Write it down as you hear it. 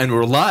And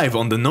we're live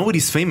on the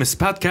Nobody's Famous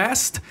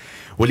podcast.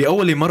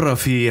 ولأول مرة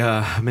في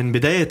من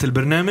بداية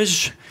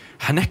البرنامج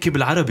حنحكي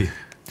بالعربي.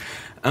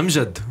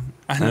 أمجد،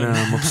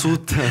 أنا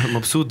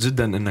مبسوط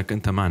جدا إنك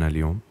أنت معنا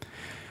اليوم.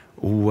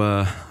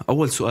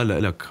 وأول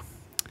سؤال لك،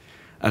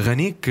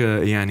 أغانيك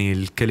يعني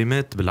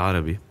الكلمات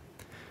بالعربي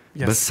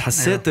بس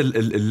حسيت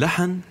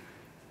اللحن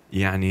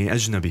يعني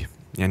أجنبي،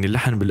 يعني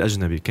اللحن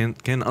بالأجنبي.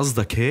 كان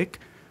قصدك هيك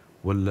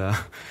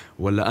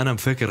ولا أنا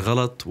مفكر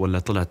غلط ولا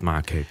طلعت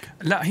معك هيك؟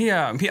 لا،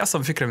 هي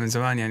أصلا فكرة من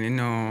زمان، يعني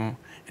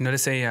إنه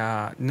لسه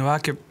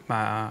نواكب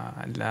مع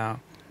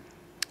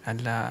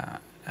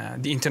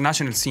the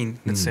international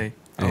scene let's say.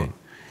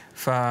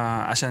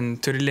 فعشان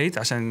to relate،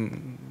 عشان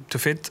to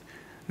fit،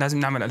 لازم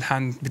نعمل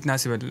ألحان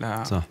بتناسب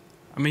صح،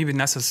 مي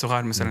بالناس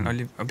الصغار مثلا أو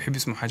اللي بيحب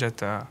يسمعوا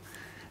حاجات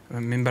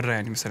من برا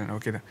يعني مثلا أو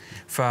كده.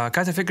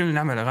 فكانت الفكرة إنه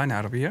نعمل أغاني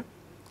عربية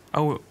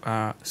أو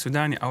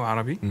سوداني أو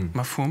عربي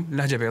مفهوم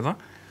لهجة بيضاء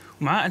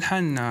ومع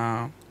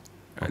ألحان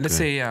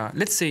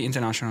let's say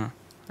international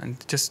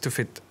and just to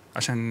fit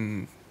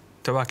عشان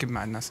تواكب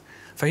مع الناس.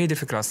 فهي دي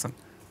الفكرة أصلا.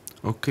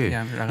 اوكي،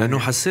 لانه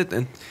حسيت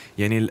انت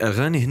يعني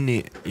الاغاني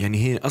هن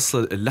يعني هي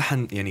اصلا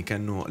اللحن يعني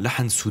كانه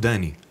لحن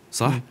سوداني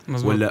صح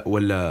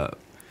ولا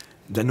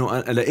لانه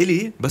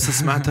لإلي بس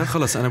سمعتها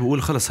خلص انا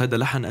بقول خلص هذا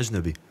لحن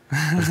اجنبي.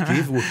 عرفت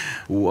كيف؟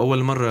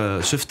 واول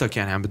مره شفتك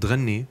يعني عم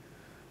بتغني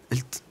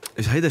قلت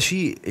هذا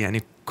شيء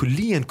يعني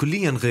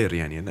كليا غير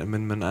يعني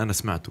من انا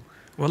سمعته.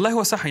 والله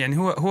هو صح، يعني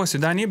هو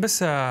سوداني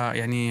بس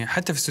يعني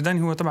حتى في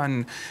السودان هو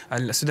طبعا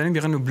السودانيين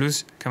بيغنوا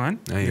بلوز كمان.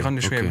 بيغنوا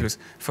شويه بلوز.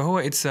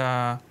 فهو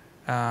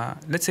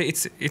let's say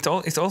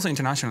it's also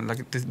international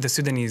like the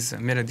Sudanese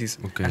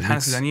melodies. الحان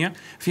السودانية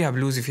فيها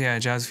بلوزي فيها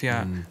جاز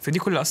فيها فدي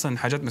كلها أصلا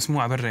حاجات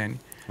مسموعة برا يعني.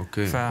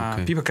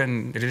 people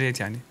can relate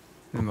يعني.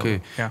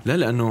 لا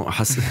لأنه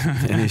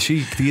يعني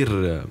شيء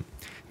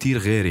كتير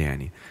غير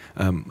يعني.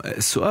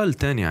 السؤال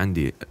الثاني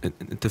عندي،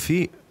 أنت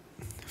في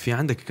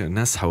عندك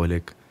ناس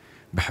حواليك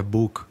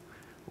بحبوك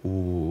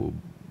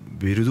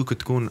وبيريدوك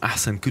تكون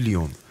أحسن كل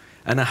يوم.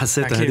 أنا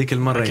حسيت هذيك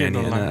المرة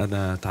يعني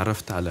أنا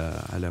تعرفت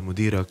على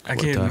مديرك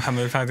أكيد محمد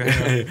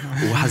الفاتح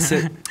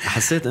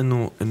وحسيت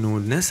إنه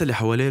الناس اللي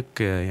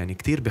حواليك يعني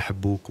كتير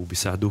بيحبوك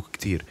وبيساعدوك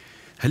كتير.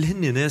 هل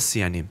هن ناس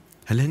يعني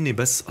هل هن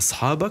بس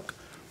أصحابك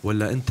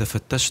ولا أنت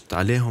فتشت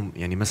عليهم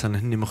يعني مثلا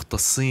هن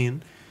مختصين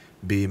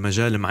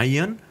بمجال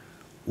معين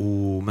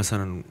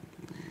ومثلا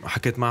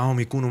حكيت معهم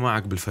يكونوا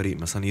معك بالفريق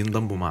مثلا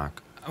ينضموا معك؟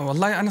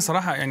 والله أنا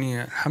صراحة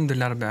يعني الحمد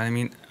لله رب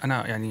العالمين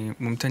أنا يعني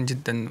ممتن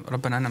جدا،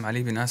 ربنا أنعم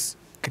علي بناس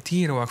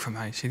كتير واقفة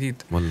معي شديد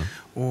والله.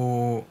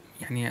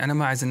 ويعني أنا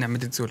ما عايز النعمة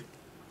دي تزول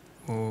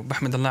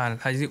وبحمد الله على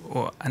الحاجة دي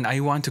and I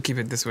want to keep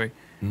it this way.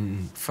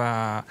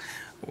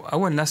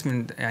 فأول ناس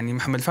من يعني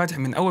محمد الفاتح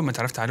من أول ما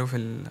تعرفت عليه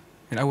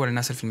من أول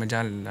الناس في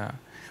المجال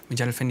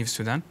الفني في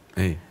السودان.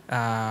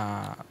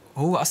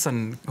 هو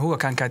أصلا هو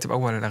كان كاتب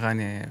أول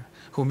الأغاني،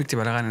 هو بيكتب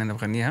الأغاني اللي أنا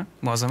بغنيها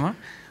معظمها،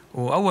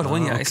 وأول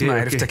غنية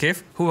اسمها عرفت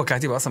كيف هو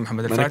كاتب أصلا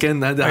محمد الفاتح. أنا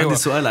كان هذا عندي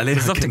سؤال عليه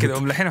بالضبط كده،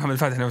 وملحين محمد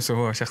الفاتح نفسه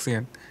هو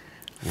شخصيا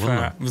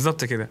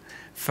بالضبط كده.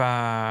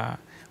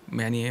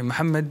 يعني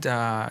محمد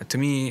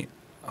تمي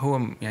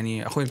هو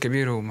يعني أخوي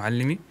الكبير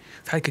ومعلمي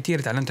في حاجات كتير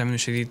تعلمت منه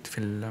شديد في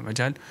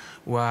المجال.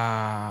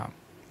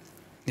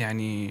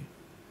 يعني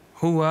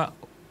هو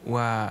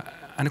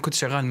وأنا كنت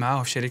شغال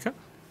معاه في شركة.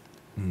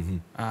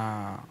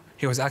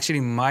 he was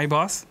actually my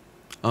boss.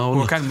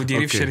 هو كان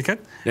مديري في شركة،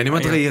 يعني ما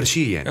تغير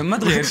شيء يعني ما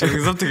تغير شيء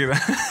بالضبط كده.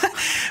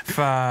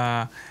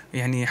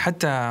 يعني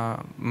حتى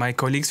my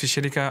colleagues في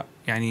الشركة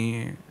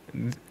يعني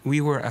we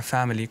were a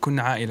family،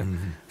 كنا عائلة.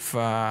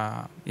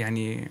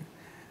 يعني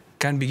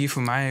كان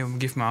بيقيفوا معي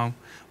وبقيف معهم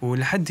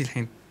ولحد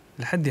الحين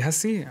لحد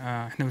هسي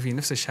احنا في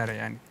نفس الشارع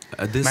يعني،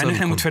 مع ان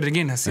احنا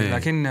متفرقين هسي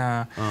لكن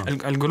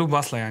القلوب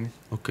واصلة يعني.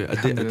 اوكي،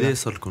 قد ايه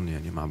صار لكم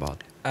يعني مع بعض؟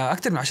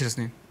 اكثر من 10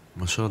 سنين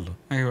ما شاء الله.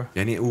 ايوه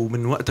يعني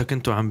ومن وقتها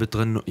كنتوا عم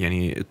بتغنوا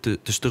يعني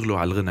تشتغلوا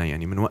على الغنى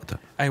يعني من وقتها؟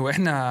 ايوه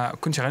احنا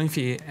كنا شغالين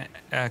في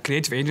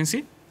creative agency.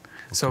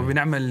 So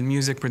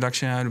بنعمل music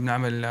production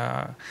وبنعمل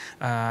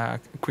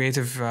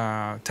creative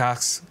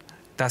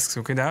tasks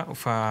وكده.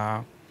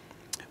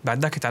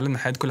 بعد ذاك تعلمنا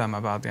الحياة كلها مع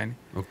بعض يعني.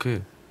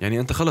 اوكي، يعني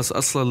انت خلص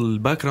اصلا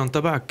الباك جراوند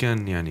تبعك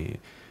كان يعني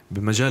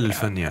بمجال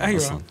الفن يعني. أيوة.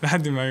 اصلا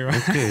لحد ما ايوه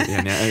اوكي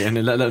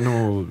يعني لا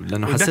لانه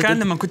حسيت ده كان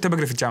لما كنت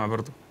بقرا في الجامعة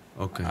برضو.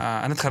 اوكي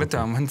انا تخرجت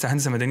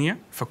هندسة مدنية،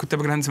 فكنت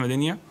بقرا هندسة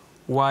مدنية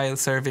while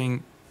serving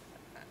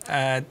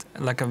at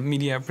like a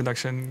media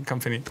production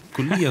company.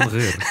 كليا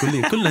غير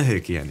كلنا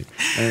هيك يعني.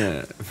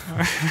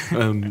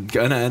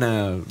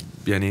 انا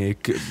يعني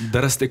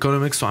درست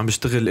ايكونومكس وعم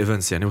بشتغل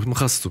ايفنتس يعني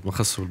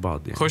مخصصوا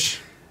بالبعض يعني خش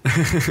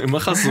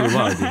مخصصوا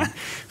بالبعض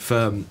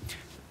يعني.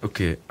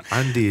 اوكي،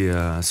 عندي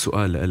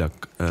سؤال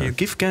لك.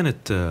 كيف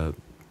كانت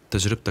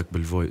تجربتك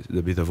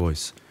بذا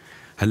فويس؟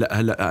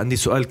 هلا عندي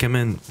سؤال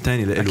كمان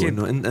تاني لإله،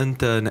 انه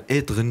انت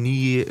نقيت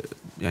غنية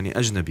يعني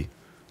اجنبي،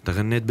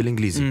 تغنيت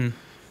بالانجليزي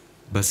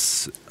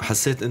بس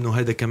حسيت انه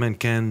هذا كمان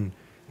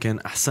كان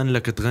احسن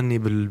لك تغني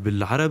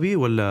بالعربي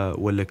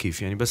ولا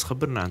كيف يعني؟ بس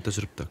خبرنا عن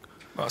تجربتك.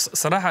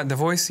 صراحة The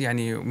Voice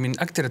يعني من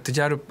أكتر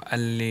التجارب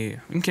اللي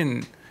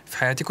يمكن في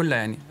حياتي كلها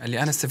يعني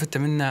اللي أنا استفدت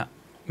منها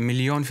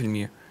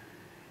 1,000,000%.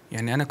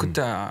 يعني أنا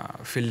كنت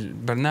في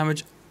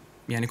البرنامج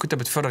يعني كنت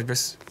بتفرج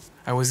بس.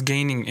 I was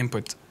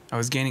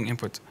gaining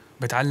input.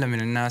 بتعلم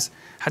من الناس.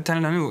 حتى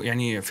أنا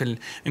يعني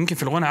يمكن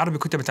في الغنى العربي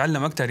كنت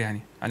بتعلم أكتر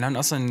يعني. الآن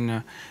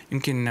أصلا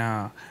يمكن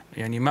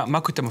يعني ما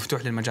كنت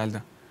مفتوح للمجال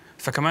ده.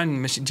 فكمان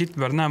مش جيت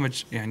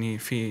برنامج يعني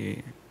في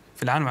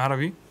العالم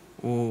العربي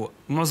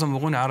ومعظم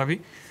الغنى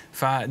عربي.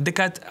 فده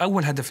كانت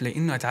أول هدف لي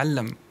إنه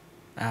أتعلم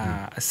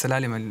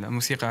السلالم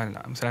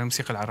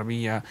الموسيقى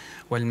العربية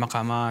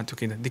والمقامات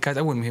وكده. دي كانت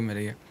أول مهمة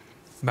لي.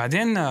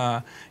 بعدين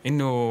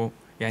إنه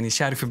يعني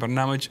شارك في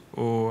برنامج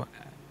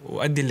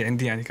وأدي اللي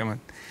عندي يعني كمان.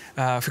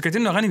 فكرة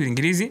إنه أغني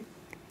بالإنجليزي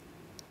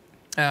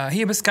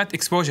هي بس كانت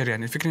exposure.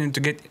 يعني الفكرة إنه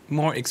to get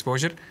more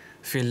exposure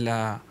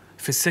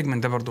في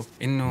السيجمنت ده برضو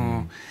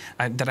إنه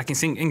that I can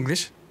sing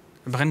English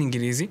بغني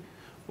إنجليزي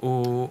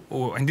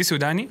وعندي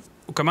سوداني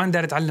وكمان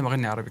داير أتعلم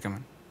أغني عربي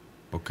كمان.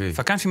 أوكي.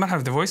 فكان في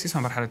مرحلة The Voice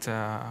اسمها مرحلة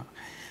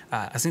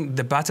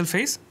The Battle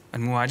Phase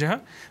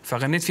المواجهة.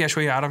 فغنيت فيها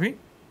شوية عربي.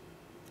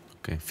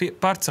 أوكي. في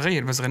بارت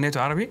صغير بس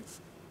غنيته عربي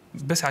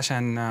بس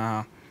عشان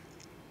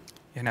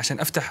يعني عشان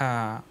أفتح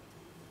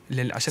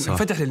عشان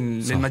انفتح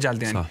للمجال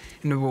ده يعني صح.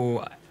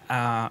 إنه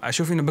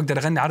أشوف إنه بقدر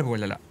أغني عربي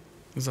ولا لا.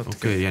 بالضبط. أوكي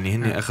كده. يعني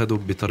هني أخذوا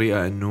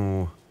بطريقة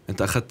إنه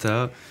أنت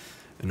أخذتها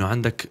إنه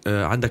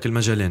عندك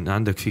المجالين،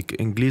 عندك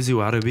فيك إنجليزي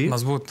وعربي.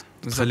 مزبوط.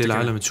 خلي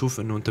العالم تشوف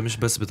إنه أنت مش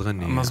بس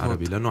بتغني مزبوط.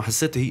 عربي. لأنه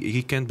حسيت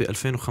هي كانت ب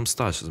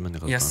 2015 إذا ماني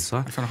غلطان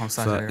صح؟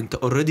 2015. فأنت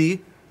already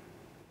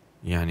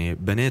يعني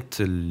بنيت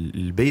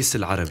البيس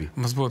العربي.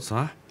 مزبوط.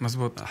 صح؟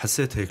 مزبوط.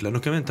 حسيت هيك لأنه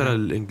كمان ترى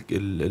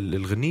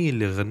الغنية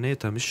اللي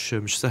غنيتها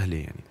مش سهلة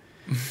يعني.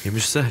 هي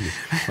مش سهلة.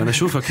 وأنا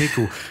أشوفك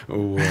هيك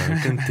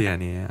وكنت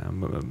يعني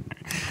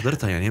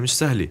حضرتها يعني هي مش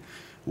سهلة.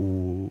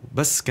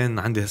 وبس كان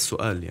عندي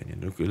هالسؤال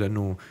يعني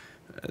لأنه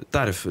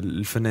تعرف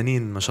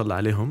الفنانين ما شاء الله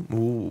عليهم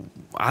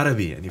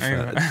وعربي يعني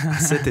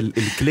فحسيت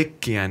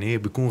الكليك يعني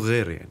بيكون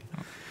غير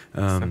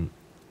يعني.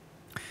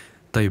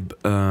 طيب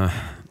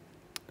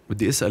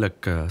بدي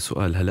أسألك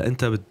سؤال. هلا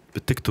أنت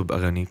بتكتب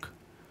أغانيك؟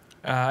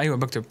 أيوة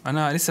بكتب.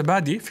 أنا لسه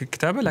بادي في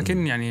الكتابة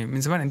لكن يعني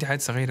من زمان عندي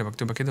حاجات صغيرة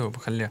بكتبها كده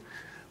وبخليها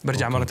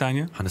برجع مرة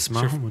تانية.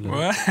 حنسمعهم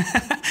ولا؟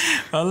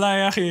 والله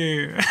يا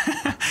أخي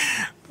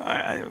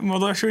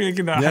موضوع شوية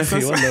كده يا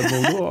أخي والله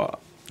الموضوع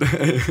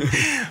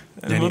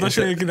الموضوع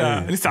شوية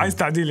كده لسه عايز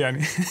تعديل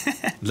يعني.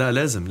 لا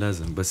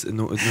لازم بس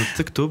إنه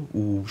تكتب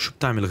وشو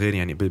بتعمل غير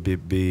يعني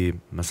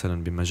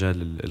مثلا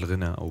بمجال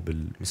الغنى أو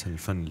مثلا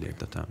الفن اللي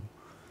أنت تعمل.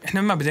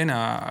 إحنا ما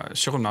بدينا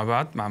الشغل مع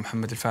بعض مع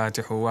محمد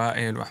الفاتح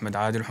ووائل وأحمد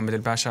عادل ومحمد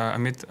الباشا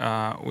أميت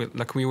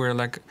like we were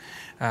like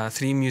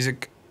 3 music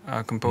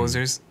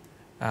composers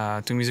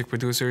 2 music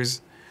producers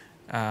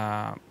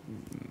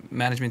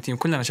management team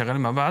كلنا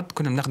شغالين مع بعض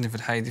كنا بنخدم في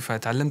الحياة دي.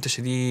 فتعلمت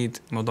شديد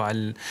موضوع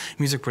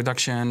الميوزك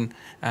برودكشن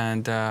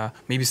and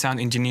maybe sound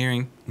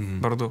engineering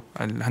برضو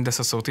الهندسة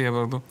الصوتية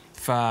برضو.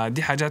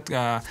 فدي حاجات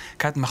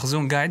كانت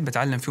مخزون قاعد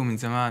بتعلم فيه من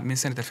زمان من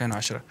سنة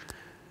 2010.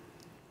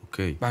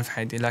 أوكي. بعرف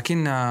حياتي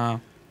لكن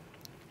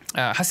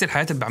حسي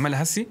الحياة اللي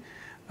بعملها هسي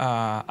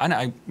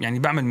أنا يعني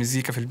بعمل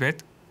مزيكا في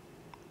البيت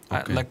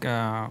like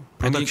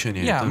production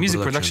يعني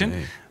music production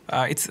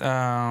it's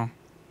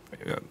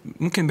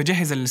ممكن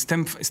بجهز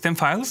الستيم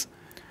فايلز.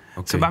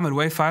 بعمل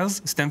ويف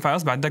فايلز ستيم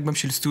فايلز. بعد ذاك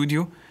بمشي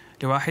الاستوديو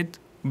لواحد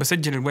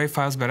بسجل الويف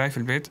فايلز براي في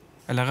البيت.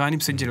 الأغاني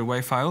بسجل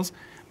الويف فايلز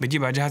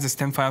بجيب أجهز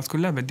الستيم فايلز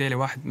كلها بدي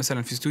لواحد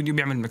مثلا في استوديو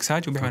بيعمل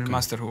مكساج وبيعمل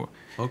الماستر هو.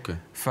 أوكي.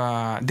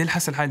 فدي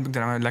الحس الحاجة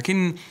بقدر أعملها.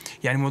 لكن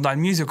يعني موضوع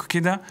الميوزك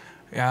وكده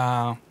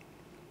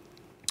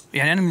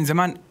يعني أنا من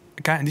زمان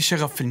كان عندي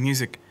شغف في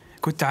الميوزك.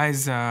 كنت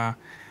عايز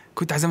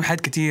أعمل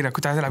حاجات كثيرة.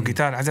 كنت عايز ألعب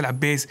جيتار عايز ألعب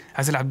بيس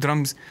عايز ألعب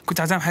درمز. كنت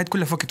عايز أعمل حاجات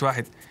كلها في وقت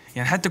واحد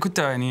يعني. حتى كنت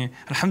يعني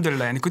الحمد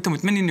لله يعني كنت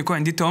متمنى إنه يكون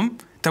عندي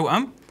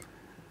توأم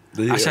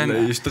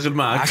عشان يشتغل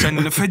معك عشان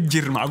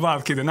نفجر مع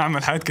بعض كده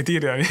نعمل حاجات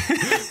كتير يعني.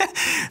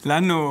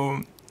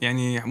 لأنه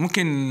يعني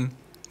ممكن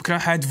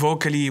نعمل حاجات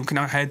فوكالي ممكن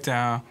نعمل حاجات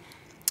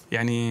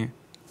يعني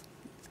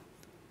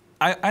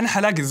أنا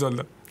حلاقي الزول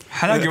ده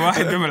حلاقي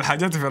واحد بيعمل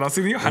حاجات في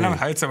راسي دي وحنعمل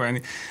حاجات سوا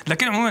يعني.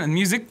 لكن عموما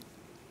الميوزك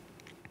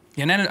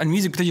يعني أنا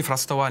الميوزك بتجي في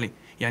راسي طوالي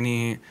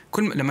يعني.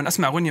 لما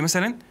أسمع أغنية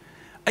مثلا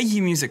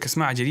أي ميوزك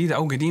أسمعها جديدة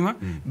أو قديمة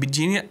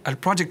بتجيني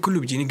البروجكت كله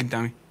بيجيني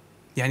قدامي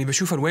يعني.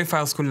 بشوف الويف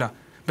فايلز كلها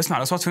بسمع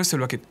الأصوات في نفس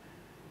الوقت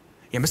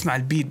يعني. بسمع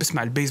البيت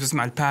بسمع البيس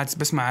بسمع البادز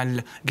بسمع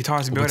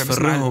الجيتارز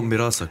بتفرغهم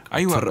براسك.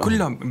 أيوة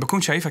كلهم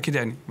بكون شايفها كده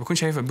يعني. بكون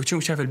شايف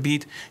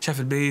البيت شايف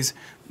البيس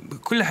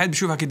كل حاجة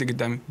بشوفها كده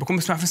قدامي بكون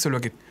بسمع في نفس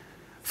الوقت.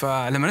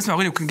 فلما نسمع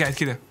أغنية بكون قاعد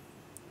كده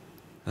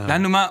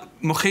لأنه ما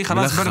مخي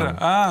خلاص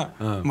برا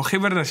مخي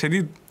برا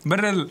شديد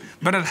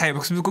برا الحياة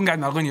بس بكون قاعد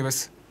مع أغنية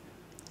بس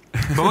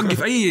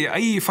بوقف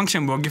أي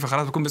فانكشن بوقفها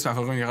خلاص بكون بسمع في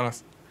أغنية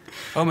خلاص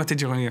أول ما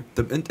تجي أغنية.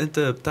 طب أنت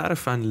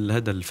بتعرف عن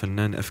هذا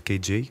الفنان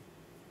FKJ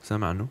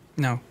سامع عنه؟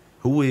 نعم.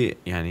 هو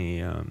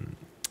يعني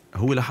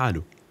هو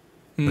لحاله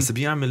بس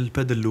بيعمل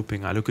بادل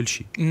لوبينج على كل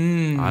شيء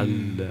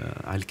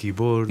على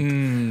الكيبورد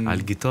على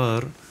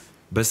الجيتار.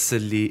 بس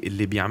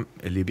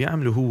اللي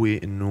بيعمله هو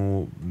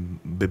إنه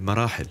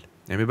بمراحل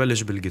يعني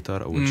ببلش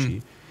بالجيتار أول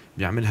شيء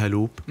بيعملها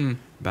لوب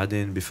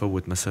بعدين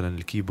بفوت مثلا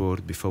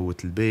الكيبورد،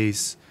 بفوت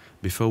البيس،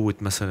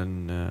 بفوت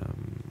مثلا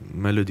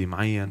ميلودي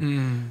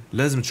معين.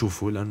 لازم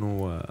تشوفه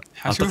لأنه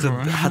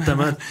أعتقد حتى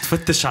ما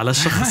تفتش على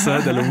الشخص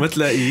هذا لو ما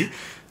تلاقيه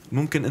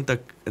ممكن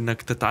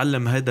انك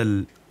تتعلم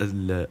هذا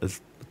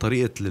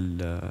طريقة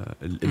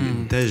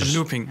الانتاج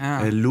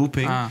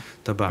اللوبينج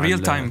تبع ريل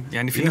تايم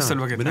يعني في نفس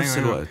الوقت بنفس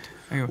الوقت.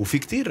 وفي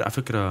كتير على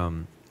فكرة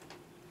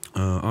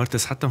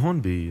ارتست حتى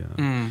هون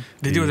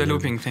they do the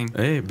looping thing.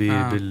 ايه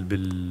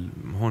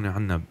هون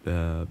عنا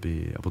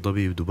بأبو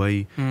ظبي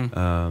ودبي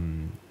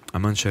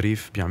أمان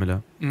شريف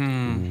بيعملها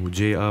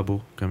وجي أبو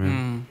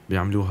كمان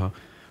بيعملوها،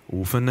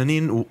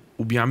 وفنانين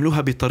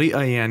وبيعملوها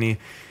بطريقة يعني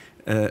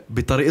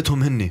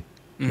بطريقتهم هني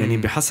يعني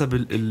بحسب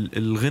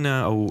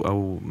الغنى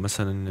او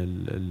مثلا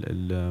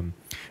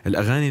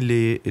الاغاني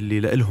اللي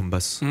لهم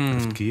بس.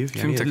 عرفت كيف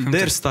يعني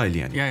their ستايل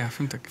يعني. يا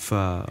فهمتك.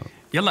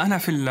 يلا انا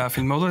في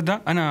الموضوع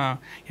ده انا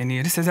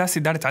يعني لسه جالس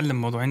داير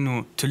اتعلم موضوع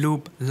انه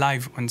تلوب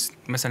لايف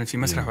مثلا في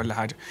مسرح ولا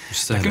حاجه،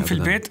 لكن في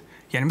البيت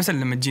يعني مثلا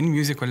لما تجيني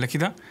ميوزك ولا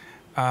كده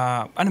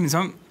انا من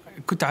زمان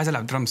كنت عايز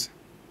العب درمز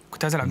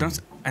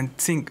and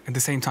sing at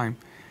the same time.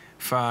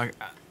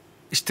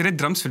 فاشتريت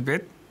درمز في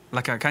البيت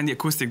كان عندي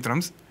اكوستيك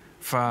درمز،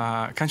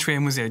 فكان شويه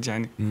مزعج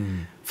يعني.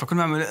 فكل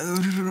ما اعمل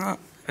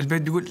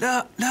البيت بيقول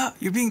لا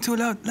you're being too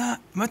loud، لا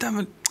ما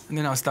تعمل، and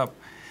then I'll stop.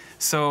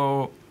 so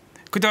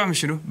كنت بعمل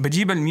شنو؟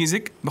 بجيب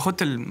الميوزك،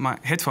 بخط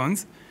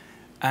الهيدفونز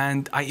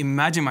and I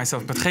imagine myself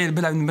بتخيل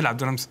بلعب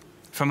درمز.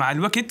 فمع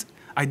الوقت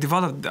I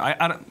developed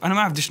انا ما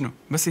اعرف دي شنو،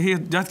 بس هي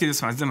جات كده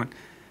مع الزمن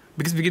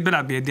بقيت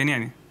بلعب بيدين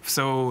يعني.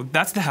 so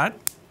that's the hat,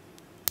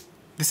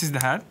 this is the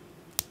hat.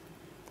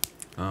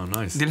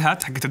 nice. دي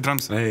الهات حقت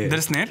الدرمز، ده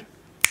السنير،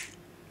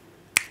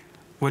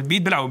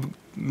 والبيت بلعب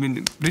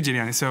من رجل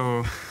يعني.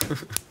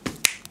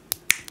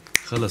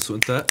 خلص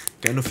وانت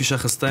كأنه في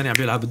شخص تاني عم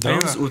بيلعب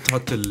الدرمز.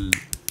 وتحط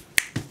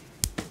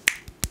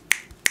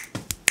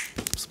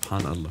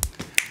سبحان الله.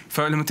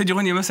 فلما تجي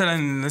غنية مثلا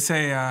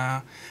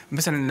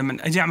مثلا لما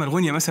اجي اعمل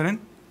غنية مثلا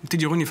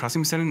بتجي غنية في راسي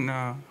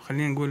مثلا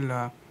خلينا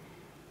نقول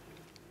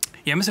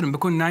يعني مثلا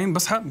بكون نايم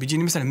بصحى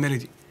بيجيني مثلا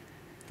ميلودي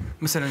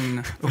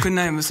مثلا، وكون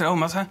نايم مثلا اول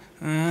ما اصحى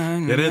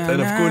يا ريت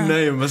انا بكون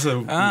نايم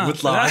مثلا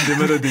بيطلع عندي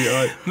ميلودي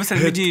مثلا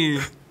بيجي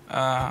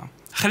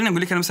خلينا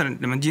نقول لك انا مثلا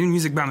لما تجيني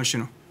الميوزك بعمل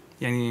شنو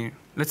يعني.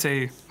 let's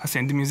say هسه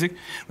عندي ميوزك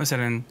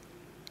مثلا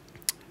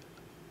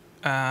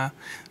نا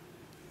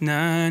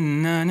نا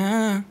نا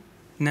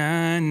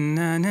نا نا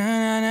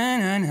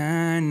نا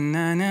نا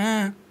نا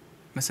نا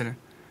مثلا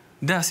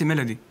ده هسه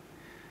ميلودي.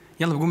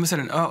 يلا بقول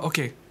مثلا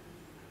اوكي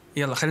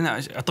يلا خلينا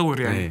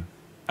اطور يعني.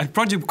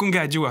 البروجكت بكون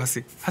قاعد جوا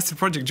هسه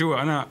البروجكت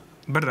جوا انا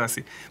برا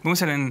هسه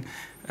مثلا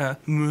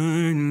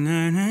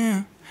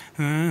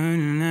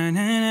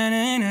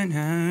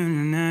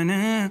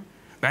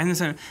بعدين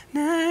مثلا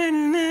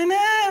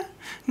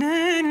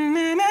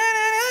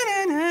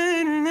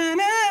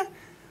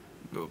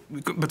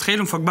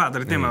بتخيلهم فوق بعض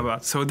الاثنين مع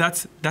بعض. so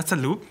that's a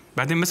loop.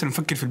 بعدين مثلا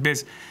نفكر في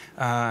البيز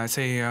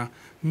say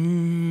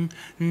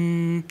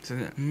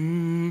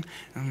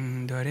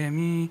do re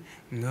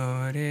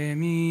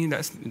mi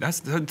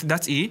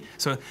that's E.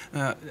 so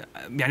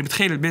يعني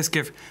بتخيل البيز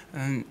كيف.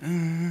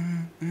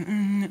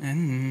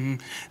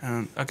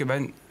 اوكي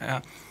بعدين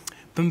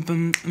بم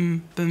بم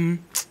بم بم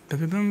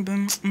بم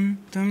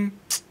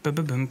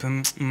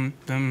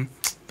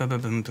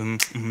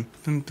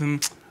بم بم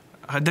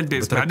هذا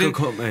البيز. بعدين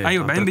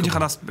ايوه بعدين بيجي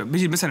خلاص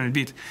بيجي مثلا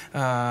البيت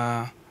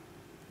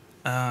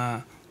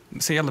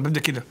يلا ببدا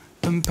كده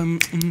بم بم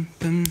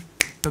بم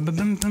بم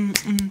بم بم بم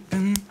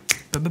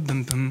بم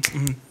بم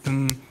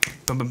بم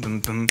بم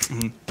بم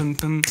بم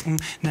بم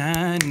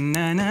نا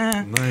نا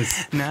نا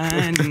نا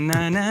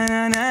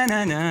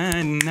نا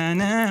نا نا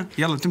نا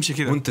يلا تمشي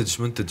كده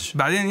منتج.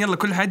 بعدين يلا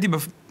كل حاجه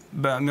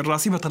من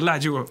راسي بطلعها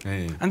جوا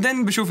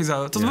عندين بشوف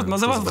اذا تزبط ما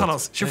زبط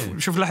خلاص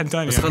شوف لحن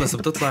ثاني بس خلاص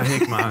بتطلع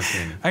هيك معك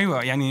يعني.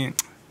 ايوه يعني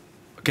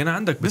كان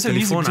عندك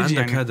بالتليفون عندك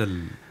يعني. هذا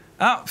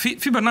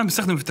في برنامج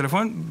بستخدمه في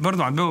التليفون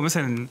برضه عم بيه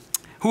مثلا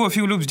هو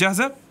فيه لوبس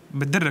جاهزه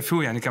بتدرب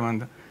فيه يعني كمان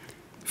ده.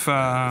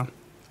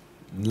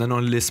 لانه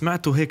اللي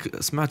سمعته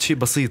هيك سمعت شيء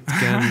بسيط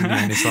كان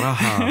يعني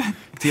صراحه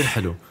كتير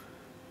حلو.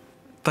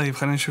 طيب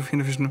خلينا نشوف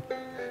هنا في شنو.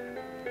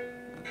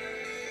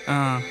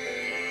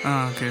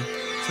 اوكي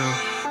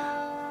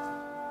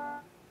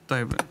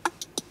طيب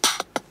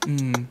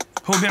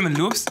هو بيعمل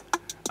لوبس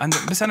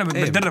بس انا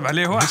بتدرب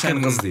عليه هو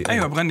عشان قصدي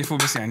ايوه بغني فيه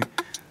بس يعني.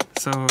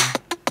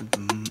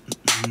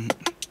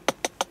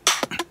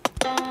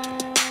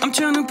 I'm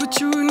trying to put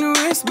you in the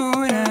waist, but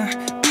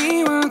be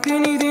one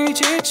can either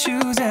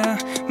choose.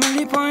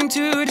 Money point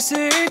to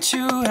desert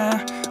you.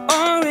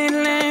 All red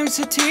lamps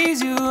to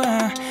tease you.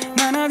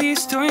 None of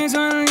these stories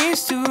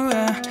unleashed to.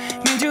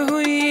 Made your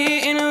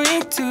hoodie in a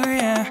link to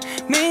ya.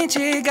 Made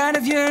chick out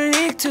of your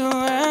league to.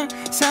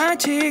 Side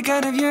chick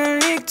out of your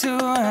league to.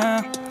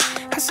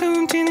 I saw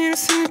him turning a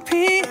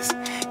centerpiece.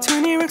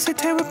 20 rocks a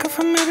table cut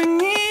from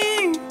ebony.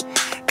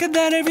 Got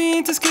that every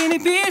into skinny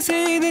piece.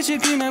 Say that you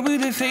came up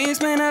with a face,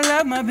 man, I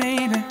love my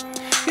baby.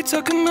 You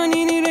talking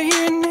money, need to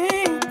hear a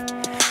name.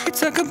 You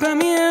talk about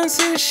me, I don't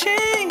see the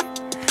shame.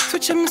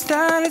 switch up my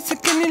style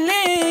تسكني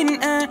اللين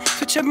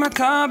switch up my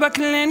car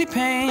باكلني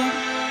pain.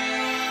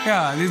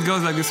 Yeah, this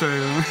goes like this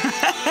way.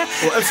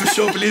 وقف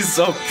الشو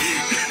بليز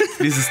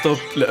ستوب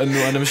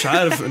لانه انا مش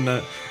عارف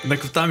انك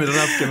بتعمل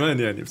راب كمان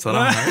يعني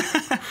بصراحه.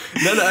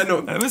 لا انه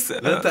بس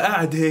انت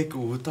قاعد هيك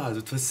وتقعد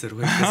وتفسر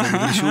وهيك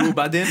كذا شو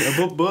وبعدين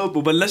بوب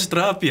وبلشت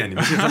راب يعني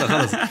مش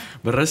خلص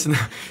بلشنا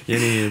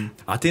يعني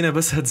اعطينا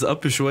بس هيدز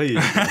اب شوي.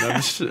 انا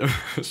مش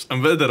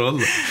عم بقدر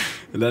والله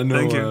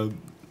لانه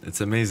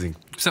it's amazing.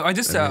 So I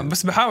just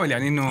بس بحاول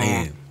يعني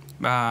انه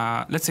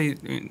let's say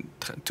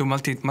to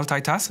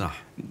multitask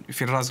صح.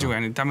 في الراس جو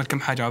يعني تعمل كم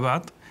حاجه مع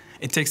بعض.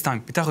 It takes time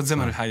بتاخذ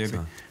زمن الحاجه دي.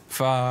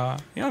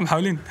 يعني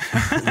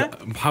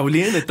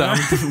محاولين انت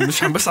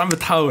مش بس عم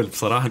بتحاول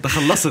بصراحه. انت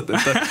خلصت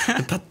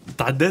انت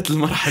تعديت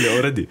المرحله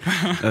اوريدي.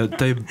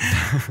 طيب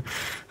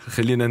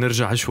خلينا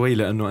نرجع شوي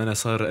لانه انا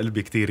صار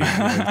قلبي كتير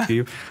يعني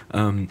كيف.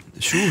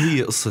 شو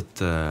هي قصه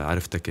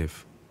عرفتك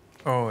كيف؟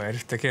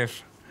 عرفتك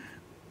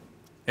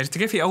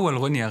كيف هي اول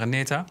اغنيه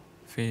غنيتها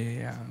في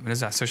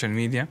منزل على السوشيال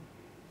ميديا.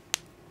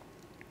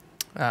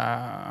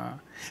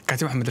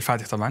 كاتب محمد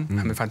الفاتح طبعا.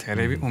 محمد الفاتح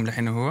عريبي هو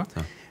ملحنه هو.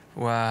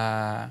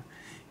 وهي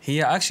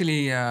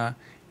actually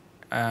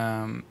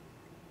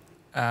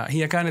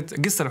هي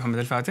كانت قصة محمد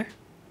الفاتح.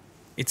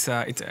 it's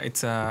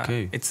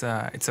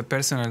a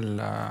personal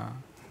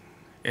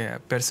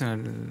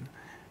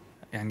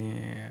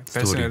يعني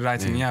personal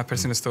writing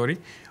personal story.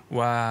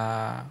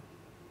 وهو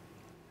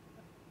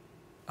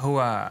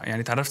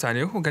يعني تعرفت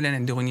عليه وقال لي أنا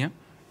عندي أغنية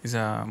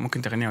إذا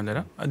ممكن تغنيها ولا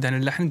لا. أدانا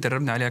اللحن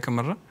دربنا عليها كم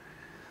مرة.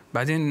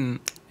 بعدين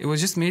it was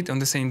just made on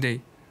the same day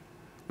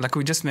like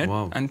we just met.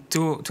 wow. and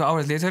two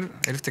hours later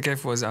عرفت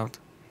كيف was out.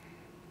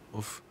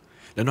 اوف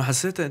لانه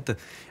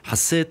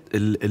حسيت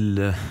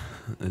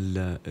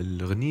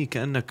الغنية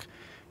كأنك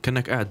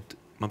قاعد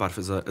ما بعرف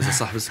اذا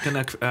صح بس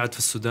كأنك قاعد في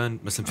السودان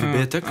مثلا في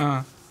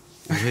بيتك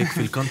وهيك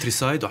في الكونتري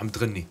سايد وعم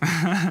تغني.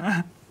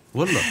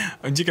 والله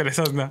اجيك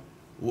الاحساس ده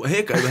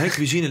وهيك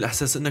بيجيني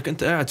الاحساس انك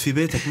انت قاعد في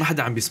بيتك ما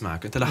حدا عم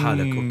بيسمعك انت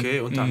لحالك اوكي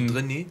وانت عم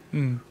تغني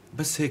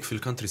بس هيك في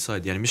الكونتري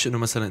سايد يعني مش انه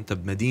مثلا انت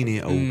بمدينه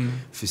او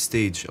في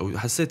ستيج او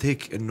حسيت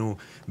هيك انه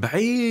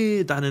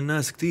بعيد عن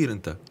الناس كتير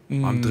انت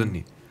وعم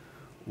تغني.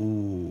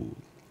 وما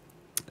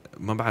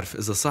بعرف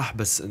اذا صح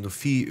بس انه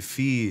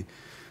في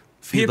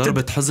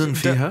ضربة حزن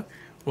فيها.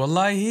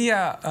 والله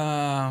هي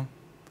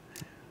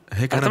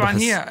هيك أنا طبعا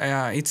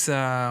هي it's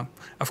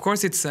of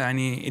course it's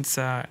يعني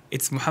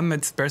it's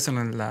Muhammad's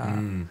personal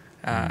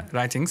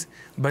writings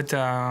but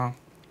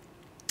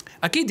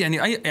أكيد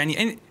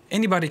يعني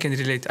anybody can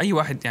relate. أي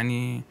واحد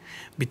يعني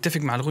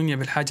بيتفق مع الغنية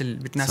بالحاجة اللي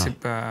بتناسب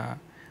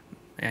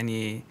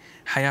يعني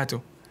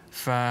حياته.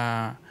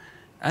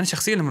 فأنا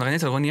شخصيا لما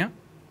غنيت الغنية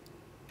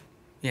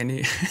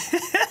يعني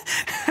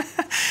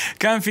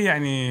كان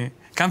في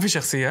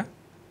شخصية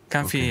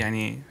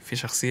في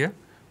شخصية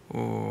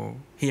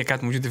وهي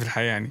كانت موجودة في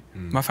الحياة يعني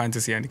ما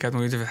فانتسي يعني كانت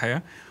موجودة في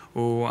الحياة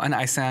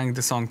وأنا I sang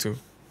the song too.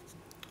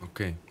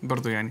 أوكي.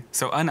 برضو يعني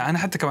so أنا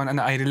حتى كمان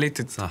أنا I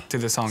related صح. to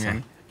the song صح.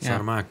 يعني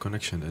صار معك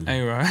connection.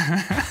 أيوة.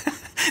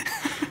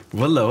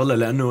 والله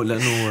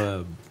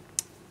لأنه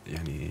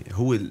يعني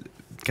هو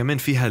كمان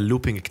فيها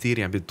اللوبينج كتير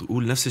يعني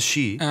بتقول نفس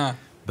الشيء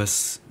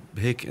بس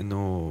هيك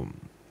إنه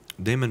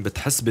دايما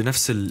بتحس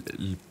بنفس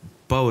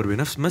الباور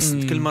بنفس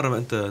كل مرة ما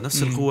أنت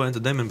نفس القوة أنت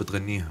دايما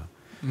بتغنيها.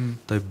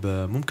 طيب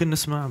ممكن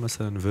نسمع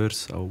مثلا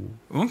فيرس أو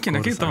ممكن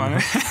أكيد طبعا.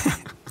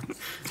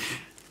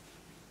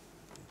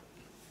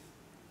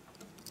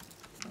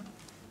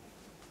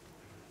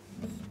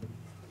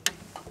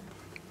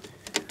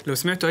 لو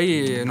سمعتوا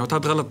أي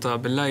نوتات غلط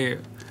بالله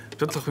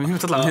بتطلق من هنا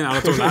تطلع من هنا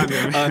على طول عادي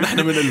يعني.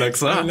 نحن من لك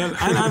صح؟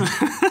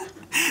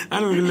 أنا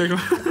بقول لكم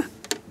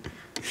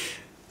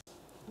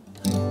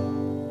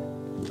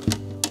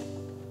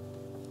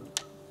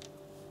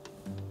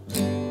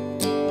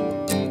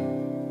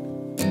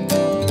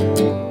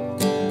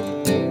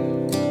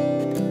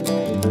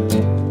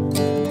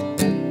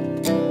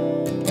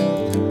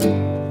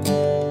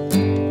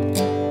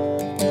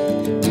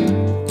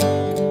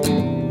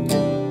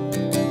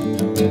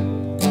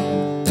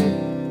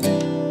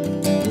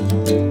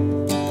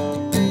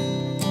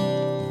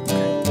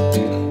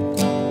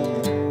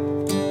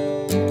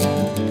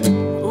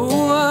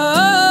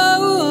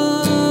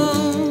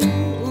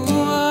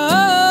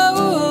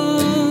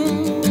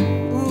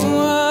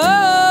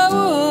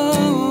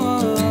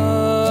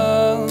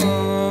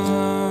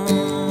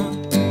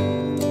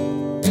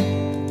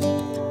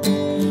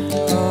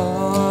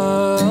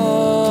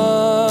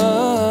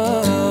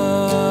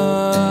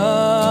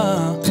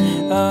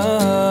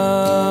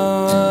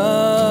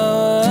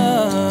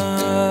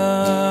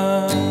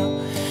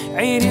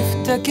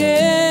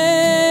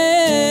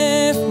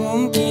كيف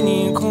ممكن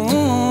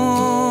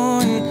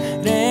يكون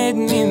رد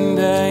من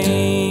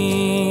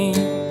بعيد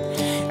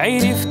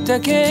عرفت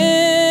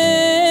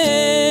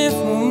كيف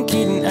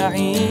ممكن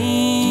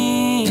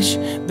أعيش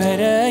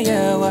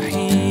برايا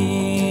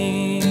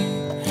وحيد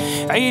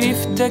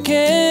عرفت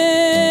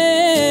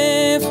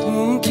كيف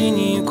ممكن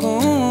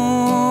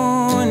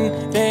يكون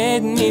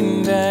رد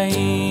من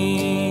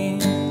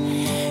بعيد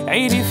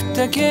عرفت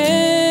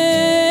كيف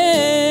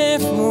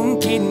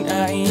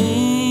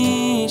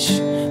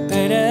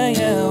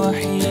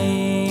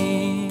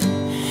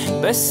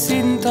بس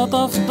انت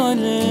تفضل،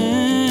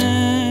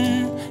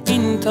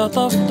 انت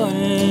تفضل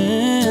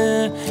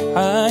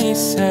عايش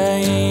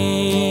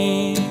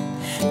سعيد.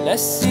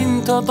 بس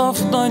انت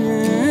تفضل،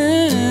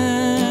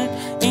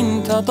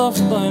 انت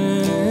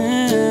تفضل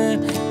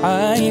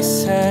عايش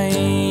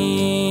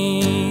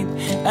سعيد.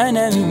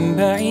 انا من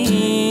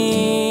بعيد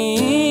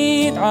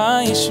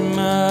عايش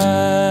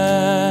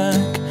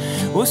معاك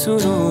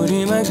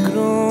وسروري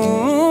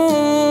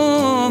مجروم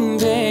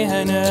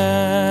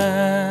بهناك.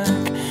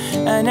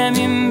 انا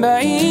من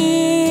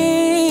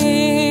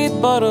بعيد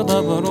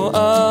برضى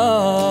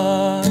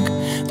برؤاك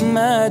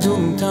ما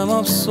دمت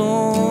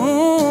مبسوط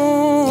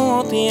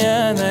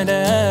يا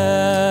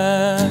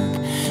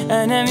ملاك.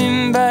 انا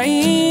من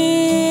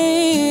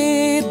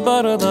بعيد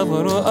برضى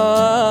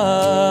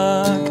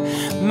برؤاك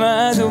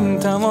ما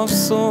دمت مبسوط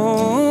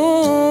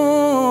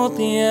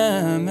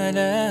يا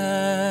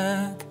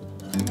ملاك.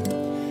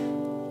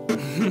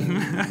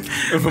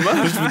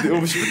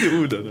 مش بدي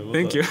اقول انا.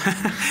 ثانك يو.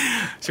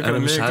 شكرا. انا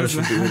مش عارف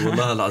بدي اقول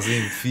والله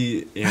العظيم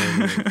في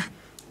يعني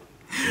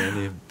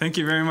ثانك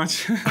يو فيري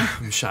ماتش.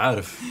 مش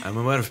عارف، انا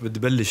ما بعرف بدي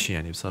بلش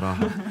يعني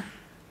بصراحه.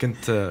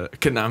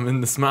 كنا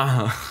عم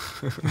نسمعها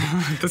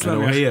انا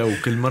وهي،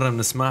 وكل مره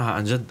بنسمعها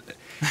عن جد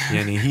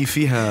يعني هي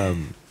فيها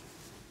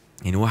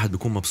يعني واحد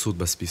بيكون مبسوط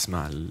بس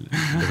بيسمع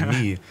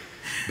الأغنية،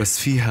 بس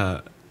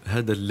فيها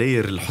هذا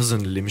اللاير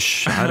الحزن اللي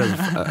مش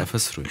عارف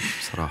أفسره يعني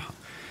بصراحة.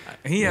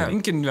 هي يعني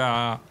يمكن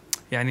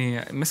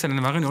يعني مثلا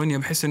لما أغني أغنية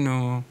بحس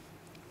إنه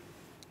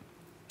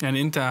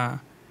يعني أنت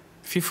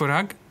في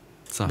فراق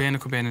صح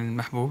بينك وبين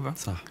المحبوبة،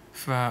 صح،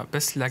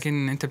 فبس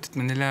لكن أنت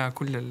بتتمنى لها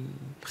كل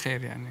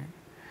الخير يعني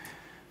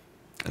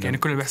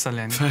كل اللي بيحصل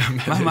يعني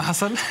مهما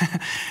حصل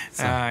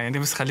يعني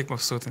بس خليك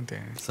مبسوط أنت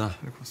يعني. صح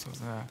خليك مبسوط.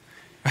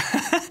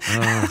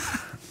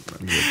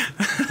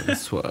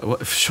 بس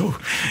وقف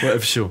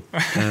شو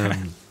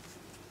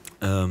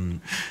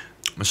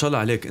ما شاء الله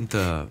عليك.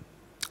 أنت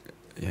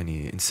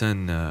يعني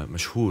إنسان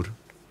مشهور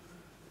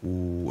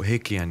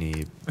وهيك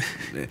يعني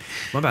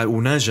ما بعرف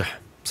وناجح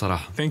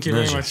بصراحة.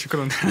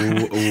 شكرا.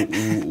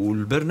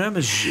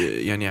 والبرنامج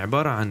يعني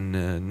عبارة عن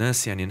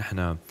ناس يعني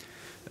نحن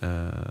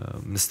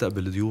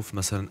بنستقبل ضيوف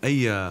مثلا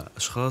أي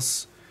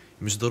أشخاص،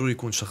 مش ضروري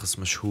يكون شخص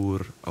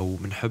مشهور أو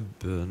بنحب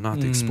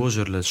نعطي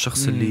اكسبوجر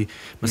للشخص اللي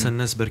مثلا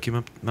الناس بركي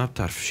ما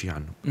بتعرف شيء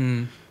عنه.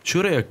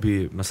 شو رأيك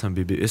مثلا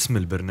باسم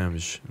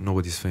البرنامج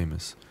Nobody's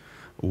Famous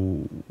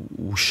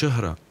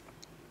والشهرة،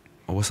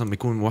 أو مثلا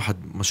بيكون واحد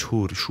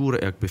مشهور؟ شو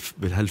رأيك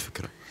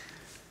بهالفكرة؟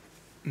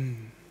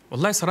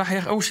 والله صراحة يا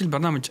أخي أول شيء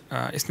البرنامج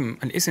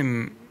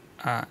الاسم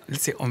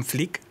let's say on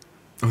fleek.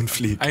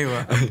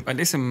 أيوة.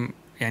 الاسم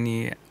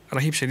يعني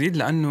رهيب شديد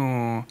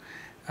لأنه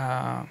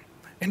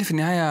إحنا في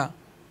النهاية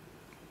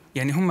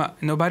يعني هم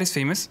nobody's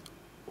famous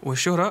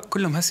والشهرة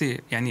كلهم هسي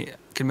يعني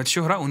كلمة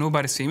شهرة و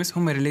nobody's famous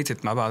هم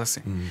related مع بعض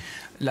هسي.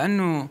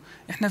 لأنه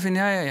إحنا في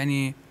النهاية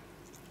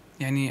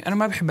يعني أنا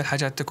ما بحب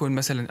الحاجات تكون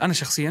مثلا، أنا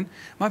شخصيا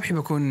ما بحب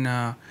أكون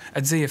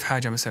أتزيف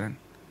حاجة مثلا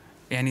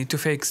يعني to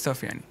fake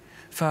stuff يعني.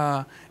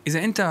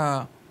 فإذا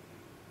أنت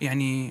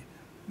يعني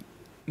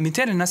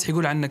 200 الناس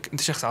حيقول عنك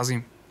أنت شخص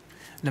عظيم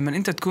لما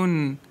أنت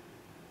تكون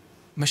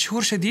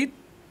مشهور شديد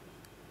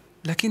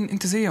لكن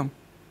أنت زيهم.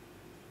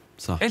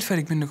 صح. إيه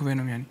الفرق بينك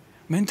وبينهم يعني؟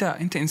 ما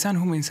أنت إنسان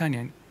وهم إنسان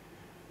يعني.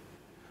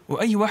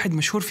 وأي واحد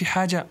مشهور في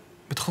حاجة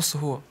بتخصه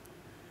هو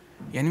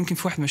يعني. يمكن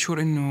في واحد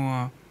مشهور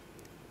إنه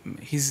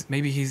he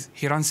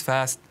runs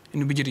fast،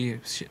 إنه بيجري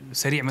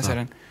سريع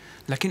مثلا،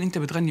 لكن أنت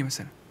بتغني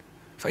مثلا،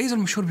 فأيضا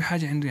المشهور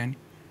بحاجة عنده يعني.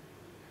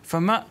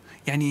 فما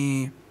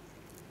يعني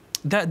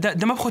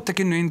ده ما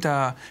بخدتك إنه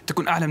أنت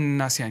تكون أعلى من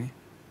الناس يعني.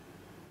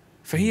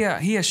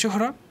 فهي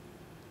الشهرة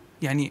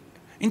يعني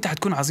أنت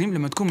هتكون عظيم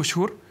لما تكون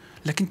مشهور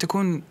لكن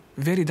تكون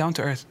very down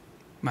to earth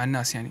مع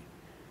الناس يعني.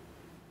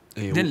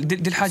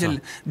 دي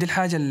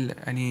الحاجة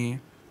يعني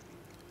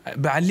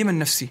بعلمها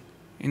لنفسي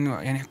إنه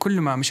يعني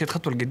كل ما مشيت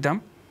خطوة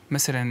لقدام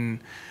مثلا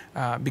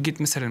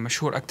بقيت مثلا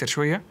مشهور أكتر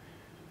شوية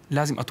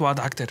لازم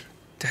أتواضع أكتر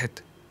تحت.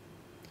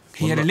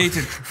 هي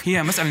related،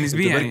 هي مسألة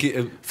نسبية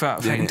يعني.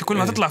 فأنت كل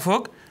ما تطلع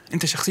فوق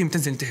أنت شخصيا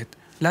تنزل تحت،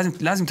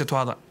 لازم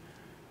تتواضع،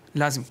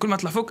 لازم كل ما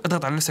تطلع فوق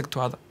أضغط على نفسك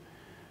تتواضع.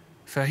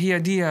 فهي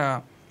دي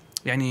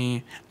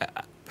يعني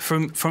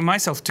for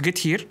myself to get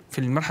here في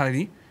المرحلة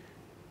دي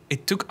it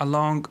took a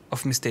long of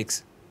mistakes.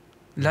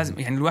 لازم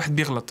يعني الواحد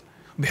بيغلط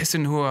بيحس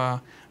إنه هو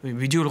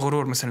بيجيه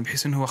الغرور مثلا،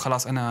 بيحس إنه هو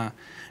خلاص أنا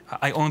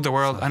I own the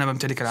world، أنا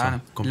بمتلك العالم.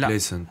 لا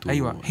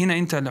أيوة.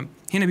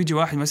 هنا بيجي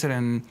واحد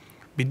مثلا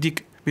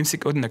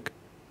بيمسك أذنك،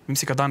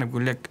 بيمسك أذانك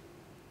بيقول لك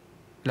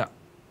لا.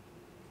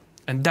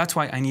 and that's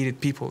why I needed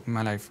people in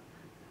my life.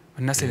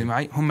 الناس اللي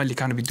معي هم اللي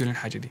كانوا بيدوني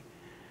الحاجة دي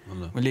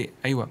والله. وليه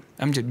أيوة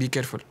أمجد be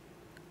careful،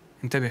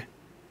 انتبه،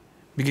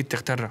 بقيت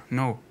تغترة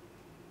no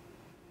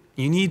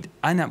you need.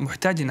 أنا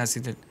محتاج الناس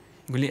دي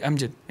يقول لي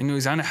أمجد إنه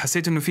إذا أنا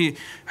حسيت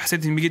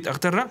إني بقيت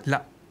أغترة،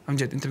 لا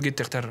أمجد أنت بقيت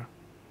تغترة.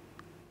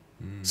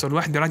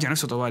 الواحد بيراجع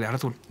نفسه طوالي على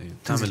طول،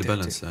 تعمل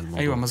بالانس.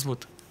 أيوة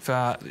مزبوط.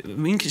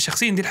 فيمكن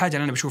شخصيا دي الحاجة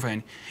اللي أنا بشوفها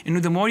يعني،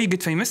 إنه the more you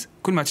get famous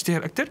كل ما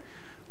تشتهر أكتر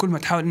كل ما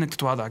تحاول إنك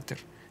تتواضع أكتر.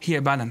 هي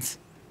بالانس،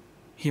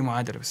 هي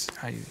معادلة بس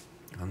هاي.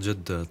 عن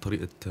جد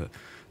طريقة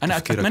انا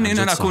اتمنى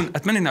انه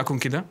انا اكون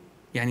كده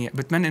يعني،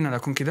 بتمنى انه انا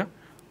اكون كده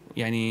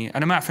يعني.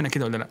 انا ما اعرف انا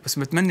كده ولا لا، بس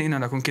بتمنى انه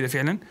انا اكون كده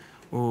فعلا،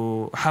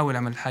 واحاول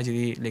اعمل الحاجه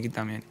دي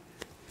لقدام يعني.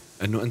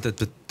 انه انت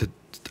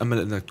تتامل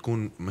انك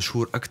تكون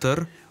مشهور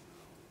اكثر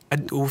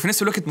وفي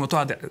نفس الوقت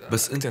متواضع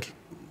بس اكثر.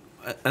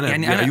 انا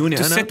يعني بعيوني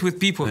انا انا to sit with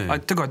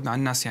people تقعد مع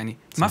الناس يعني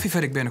صح. ما في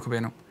فرق بينك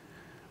وبينه،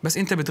 بس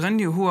انت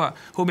بتغني وهو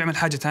بيعمل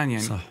حاجه تانية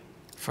يعني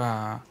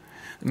صح.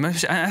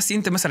 مش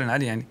انت مثلا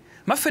علي يعني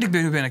ما في فرق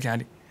بيني وبينك يا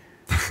علي.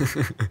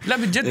 لا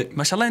بجد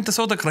ما شاء الله انت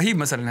صوتك رهيب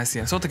مثلا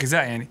هسي، صوتك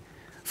إذاعي يعني،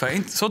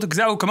 فانت صوتك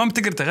إذاعي وكمان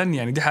بتقدر تغني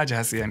يعني، دي حاجه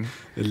هسي يعني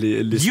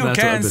اللي you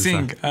can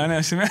sing.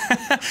 انا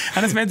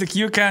سمعتك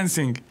you can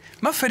sing.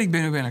 ما في فرق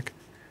بيني وبينك.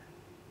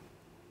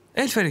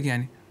 ايه الفرق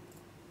يعني؟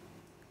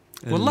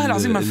 والله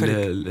العظيم ما في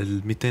فرق.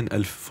 ال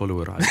 200,000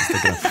 فولوور على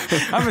الانستغرام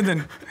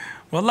ابدا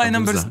والله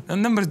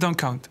numbers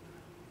don't count.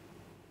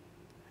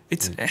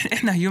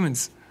 احنا humans،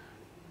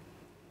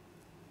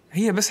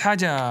 هي بس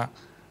حاجه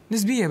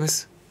نسبيه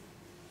بس.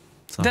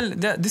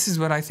 ده this is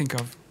what I think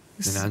of.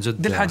 يعني عن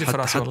جد دي الحاجه في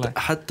راسي والله.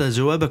 حتى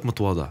جوابك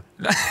متواضع.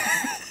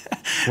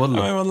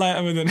 والله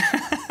ابدا.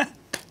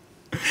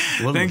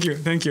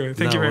 thank you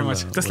very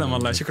much. تسلم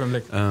والله. شكرا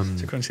لك.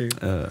 شكرا شيء.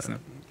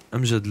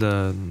 امجد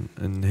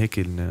لان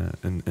هيك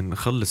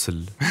نخلص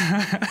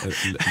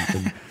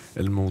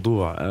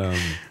الموضوع.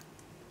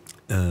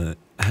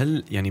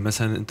 هل يعني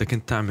مثلا انت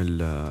كنت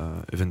تعمل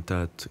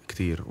ايفنتات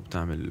كتير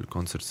وبتعمل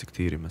كونسرتس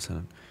كتير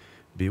مثلا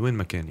بوين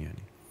مكان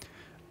يعني،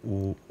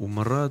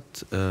 ومرات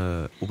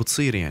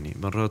وبتصير يعني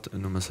مرات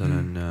انه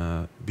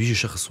مثلا بيجي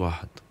شخص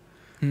واحد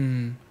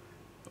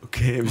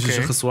اوكي بيجي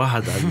شخص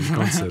واحد على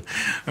الكونسرت.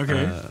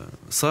 اوكي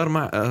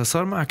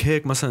صار معك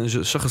هيك مثلا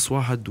شخص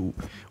واحد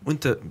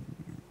وانت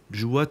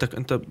جواتك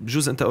انت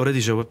بجوز انت اوريدي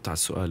جاوبت على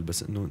السؤال،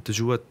 بس انه انت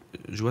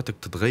جواتك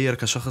تتغير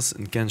كشخص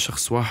ان كان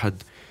شخص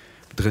واحد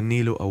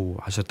بتغني له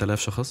او 10,000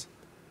 شخص.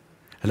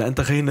 هلا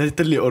انت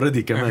خينت لي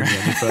اوريدي كمان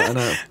يعني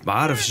فانا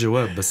بعرف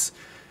الجواب، بس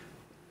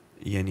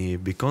يعني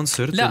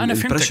بكونسرت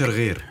البريشر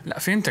غير. لا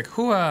فهمتك.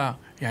 هو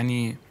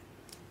يعني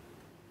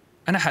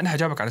انا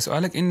هجاوبك على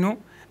سؤالك انه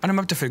انا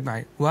ما بتفرق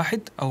معي 1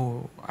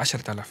 أو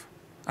 10,000.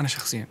 انا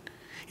شخصيا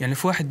يعني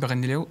في واحد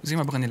بغني له زي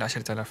ما بغني ل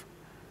 10,000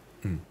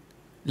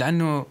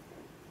 لانه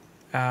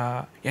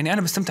يعني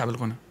انا بستمتع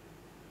بالغنى.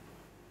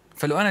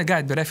 فلو انا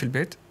قاعد براي في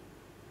البيت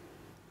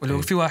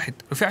ولو في واحد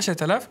وفي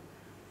 10,000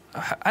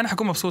 انا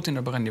حكون مبسوط انه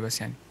بغني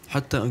بس يعني،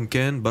 حتى ان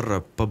كان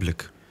برا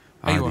بابليك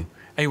عادي.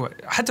 ايوه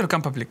حتى لو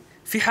كان بابليك.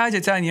 في حاجه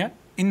تانية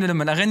انه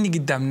لما اغني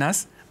قدام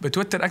ناس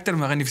بتوتر اكتر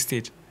ما اغني في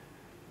ستيج.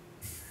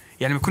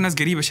 يعني بكون ناس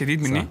قريبه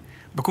شديد مني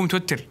بكون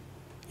متوتر.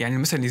 يعني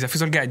مثلا اذا في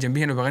زول قاعد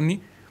جنبي انا بغني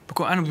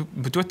بكون انا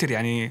بتوتر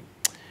يعني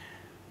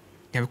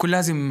بكون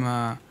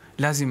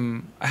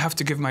لازم I have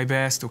to give my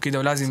best وكده،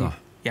 ولازم صح.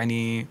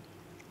 يعني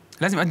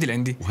لازم أدي اللي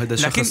عندي. وهذا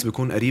شخص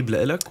بيكون قريب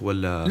لإلك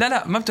ولا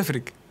لا ما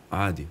بتفرق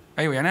عادي؟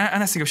 أيوة يعني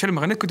أنا قبل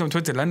لما غنيت كنت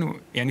متوتر لأنه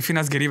يعني في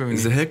ناس قريبة مني.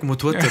 إذا هيك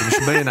متوتر مش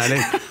مبين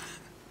عليك.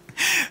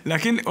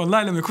 لكن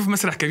والله لما يكون في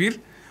مسرح كبير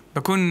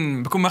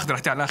بكون ماخذ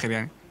راحتي على الآخر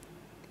يعني،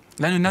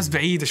 لأنه الناس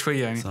بعيدة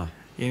شوية يعني صح.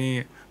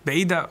 يعني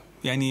بعيدة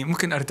يعني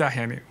ممكن أرتاح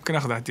يعني ممكن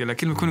أخذ راحتي،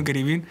 لكن بيكونوا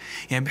قريبين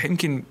يعني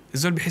يمكن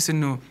الزول بيحس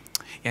إنه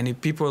يعني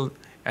people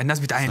الناس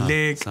بتعاين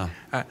ليك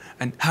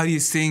and how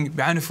you sing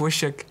بيعانوا في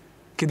وشك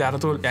كده على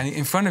طول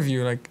يعني in front of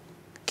you like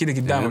كده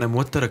قدامك. يعني أنا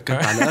موترك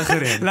كنت على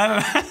الآخر يعني.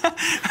 لا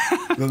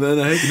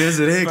أنا هيك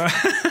نازل هيك.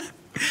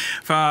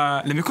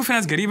 فلما يكون في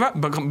ناس قريبة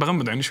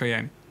بغمض عيني شوية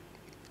يعني.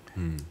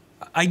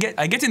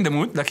 I get in the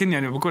mood، لكن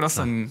يعني بكون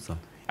أصلا صح.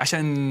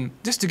 عشان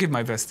just to give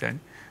my best يعني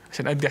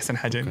عشان أدي أحسن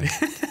حاجة عندي.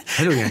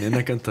 حلو يعني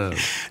إنك أنت.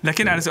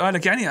 لكن على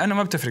سؤالك يعني أنا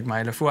ما بتفرق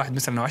معي لو في واحد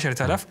مثلا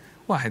 10,000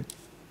 واحد.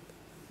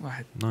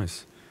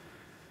 نايس.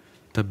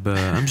 طب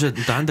أمجد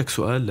أنت عندك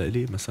سؤال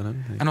لإلي مثلا؟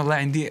 أنا والله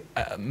عندي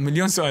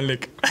مليون سؤال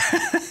لك.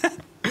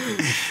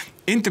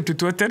 أنت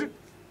بتتوتر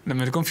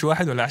لما يكون في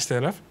 1 ولا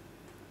 10,000؟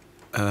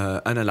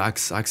 أنا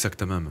العكس، عكسك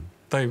تماما.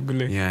 طيب قل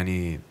لي.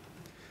 يعني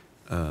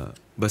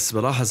بس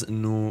بلاحظ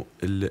إنه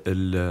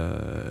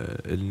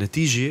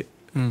النتيجة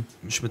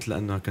مش مثل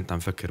أنه كنت عم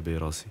فكر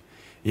براسي.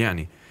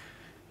 يعني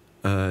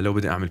لو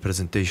بدي أعمل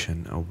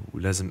برزنتيشن أو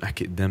لازم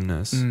أحكي قدام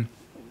ناس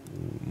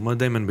ما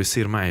دايما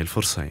بيصير معي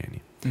الفرصة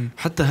يعني.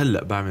 حتى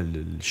هلأ بعمل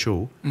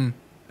الشو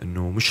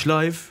إنه مش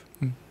لايف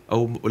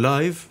أو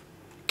لايف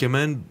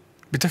كمان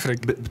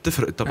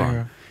بتفرق طبعا.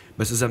 أيوة.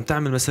 بس إذا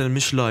بتعمل مثلا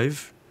مش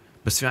لايف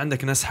بس في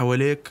عندك ناس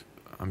حواليك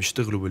عم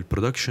يشتغلوا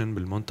بالبرودكشن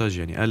بالمونتاج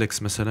يعني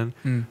أليكس مثلا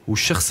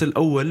والشخص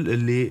الأول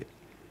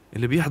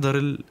اللي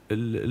بيحضر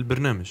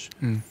البرنامج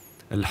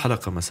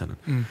الحلقة مثلا.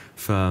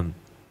 فأنا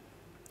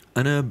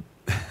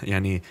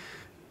يعني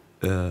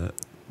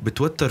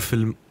بتوتر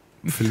في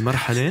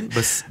المرحلين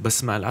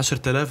بس مع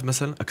 10,000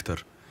 مثلا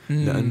أكتر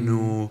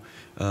لأنه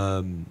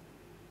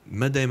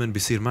ما دايما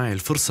بيصير معي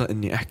الفرصة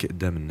إني أحكي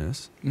قدام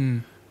الناس.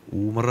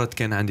 ومرات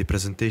كان عندي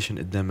برزنتيشن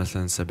قدام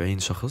مثلا 70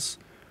 شخص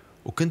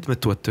وكنت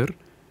متوتر،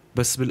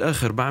 بس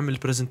بالآخر بعمل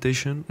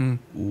برزنتيشن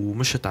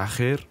ومشت على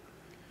خير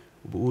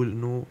وبقول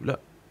إنه لا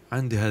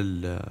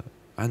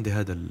عندي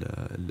هذا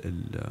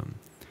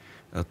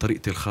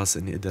طريقتي الخاصة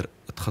إني أقدر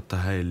أتخطى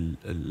هاي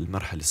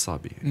المرحلة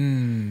الصعبة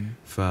يعني.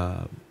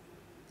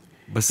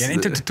 بس يعني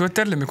أنت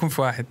بتتوتر لما يكون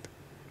في واحد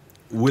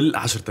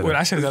وال10,000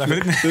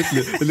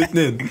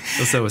 الاثنين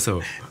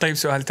سوا. طيب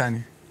سؤال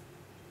تاني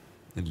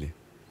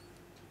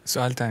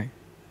سؤال تاني،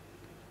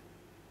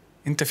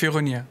 أنت في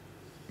غنية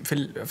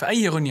في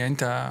أي غنية،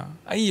 أنت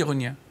أي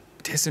غنية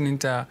بتحس إن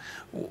أنت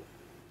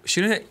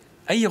شنو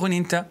أي غنية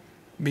أنت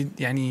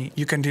يعني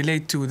you can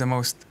relate to the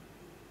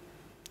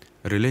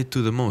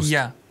most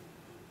yeah.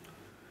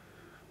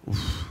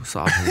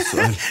 صعب هذا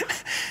السؤال.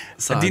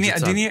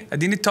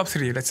 اديني التوب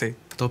 3 let's say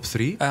توب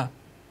 3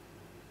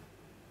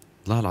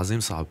 والله العظيم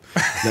صعب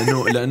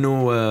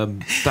لانه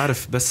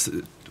بتعرف بس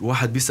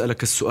واحد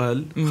بيسألك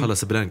السؤال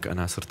خلص بلانك،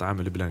 انا صرت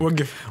عامل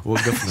بلانك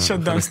وقفنا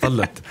خلص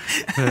طلت.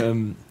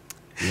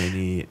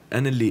 يعني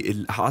انا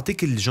اللي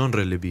هعطيك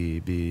الجانر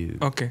اللي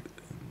اوكي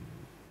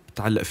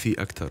بتعلق فيه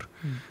اكثر،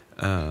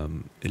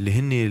 اللي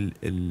هن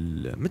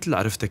مثل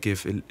عرفتها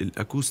كيف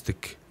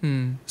الاكوستيك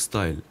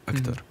ستايل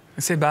اكثر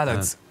سي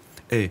بالادز.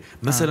 ايه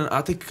مثلا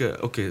اعطيك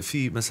اوكي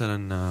في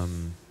مثلا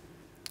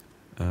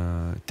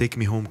تيك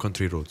مي هوم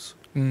كونتري رودز.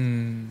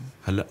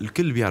 هلا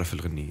الكل بيعرف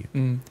الغنية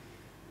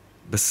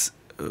بس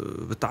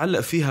بتعلق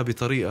فيها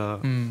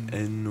بطريقة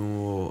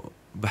انه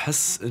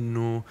بحس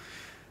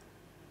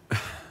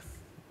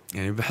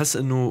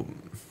انه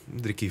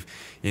مدري كيف،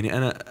 يعني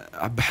انا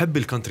بحب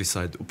الكونتري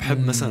سايد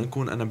وبحب مثلا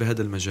اكون انا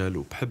بهذا المجال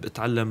وبحب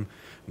اتعلم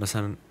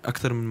مثلا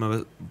اكثر من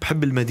ما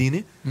بحب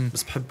المدينة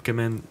بس بحب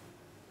كمان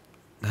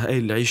هاي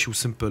العيش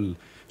وسيمبل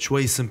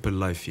شوي سيمبل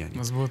لايف يعني.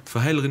 مزبوط.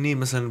 فهاي الغنية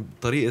مثلا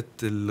طريقة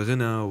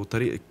الغنى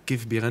وطريقة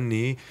كيف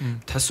بيغني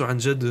بتحسوا عن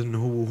جد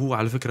انه هو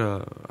على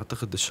فكرة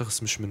اعتقد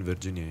الشخص مش من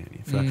فيرجينيا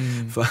يعني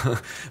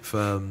ف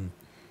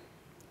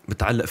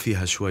بتعلق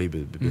فيها شوي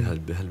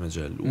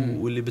بهالمجال.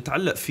 واللي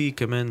بتعلق فيه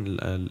كمان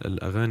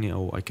الأغاني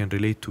أو I can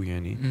relate to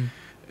يعني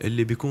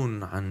اللي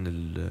بيكون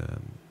عن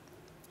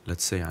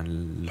let's say عن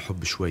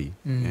الحب شوي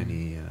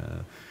يعني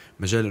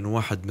مجال إنه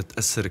واحد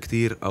متأثر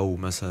كتير أو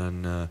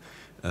مثلا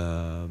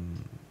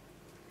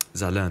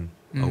زعلان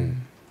أو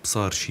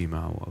صار شيء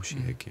معه أو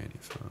شيء هيك يعني.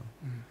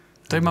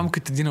 طيب ما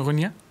ممكن تدينا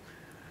غنية؟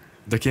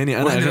 دك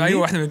يعني أنا أغني؟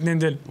 أيوة واحدة من الاثنين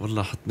دل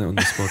والله حطنا on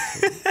the spot.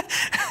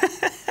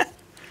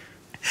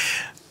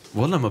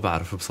 والله ما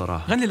بعرف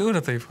بصراحة. غني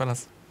الأولى طيب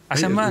خلاص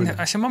عشان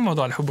ما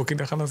موضوع الحب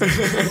كده خلاص.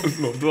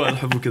 موضوع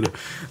الحب كده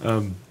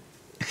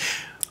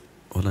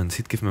والله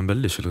نسيت كيف ما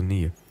نبلش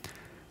الغنية.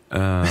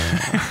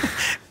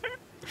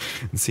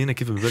 نسينا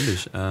كيف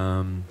نبلش.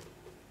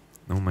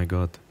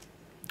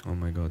 oh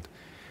my god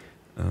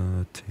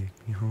take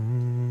me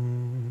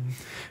home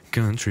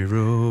country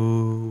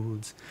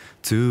roads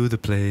to the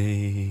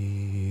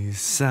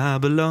place I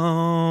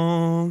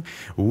belong,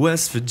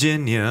 West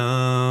Virginia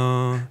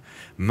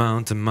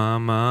mountain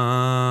mama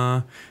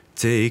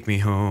take me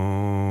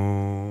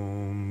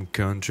home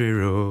country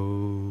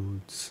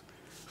roads.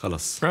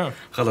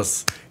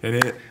 خلص يعني.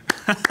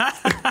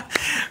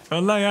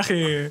 والله يا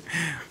أخي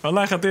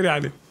والله خطير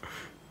يعني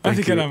ما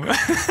في كلام.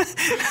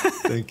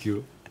 thank you.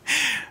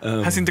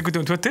 حاسس أنت كنت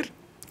متوتر؟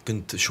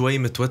 كنت شوي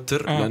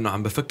متوتر لأنه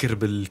عم بفكر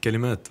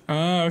بالكلمات.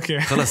 أوكي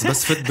خلص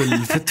بس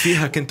فت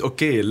فيها كنت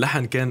أوكي،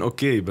 اللحن كان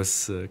أوكي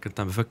بس كنت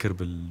عم بفكر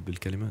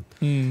بالكلمات.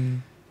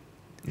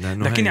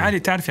 لكن علي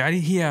تعرف يا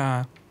علي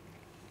هي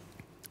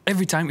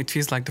every time it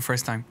feels like the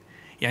first time.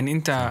 يعني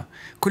أنت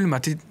كل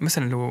ما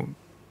مثلا لو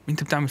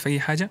أنت بتعمل في أي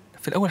حاجة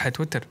في الأول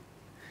حتوتر.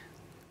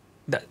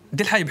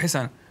 دي الحاجة بحس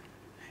أنا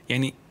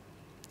يعني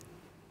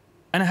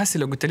أنا هسي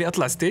لو قلت لي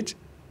أطلع ستيج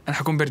أنا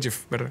حكون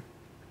برجف برا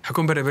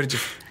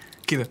برجف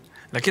كذا،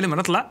 لكن لما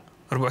نطلع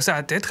 4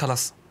 ساعة تعيد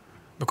خلاص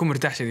بكون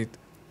مرتاح شديد.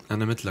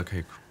 أنا مثلك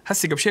هيك.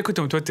 هسي قبل شيء كنت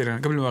متوتر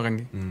قبل ما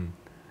أغني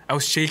أو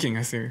شيكينج،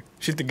 هسي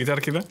شلت الجيتار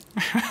كذا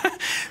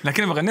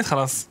لكن لما غنيت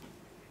خلاص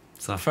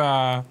صح.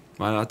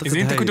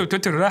 إذا أنت كنت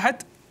متوتر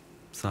وراحت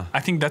صح I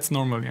think that's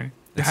normal يعني.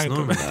 دي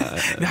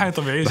حاجة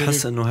طبيعية.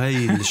 بحس إنه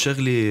هاي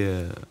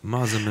الشغلة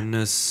معظم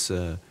الناس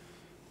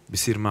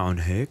بيصير معهم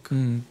هيك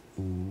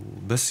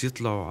وبس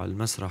يطلعوا على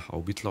المسرح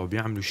أو بيطلعوا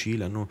بيعملوا شيء.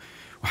 لأنه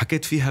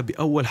وحكيت فيها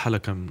بأول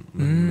حلقة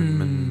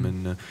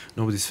من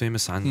Nobody's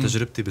Famous عن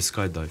تجربتي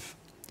بسكاي دايف.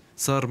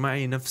 صار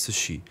معي نفس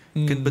الشيء،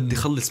 كنت بدي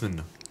أخلص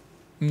منه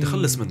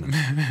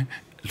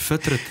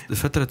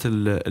الفترة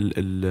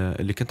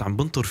اللي كنت عم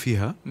بنطر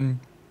فيها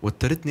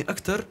وترتني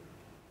أكتر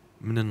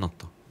من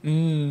النطة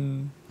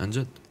عن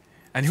جد.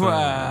 يعني هو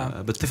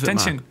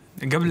التنشن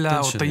قبلها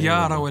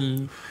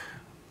والطيارة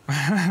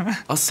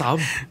أصعب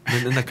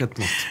من إنك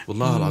تنط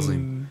والله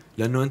العظيم،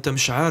 لأنه أنت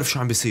مش عارف شو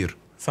عم بيصير.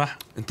 صح.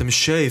 أنت مش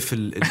شايف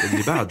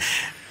اللي بعد.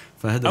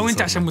 فهذا أو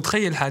أنت عشان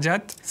متخيل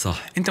حاجات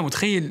صح. أنت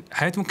متخيل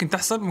حياة ممكن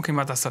تحصل ممكن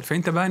ما تحصل،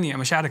 فأنت باني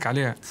مشاعرك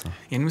عليها صح.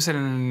 يعني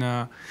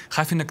مثلا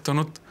خايف إنك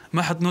تنط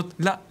ما حتنط،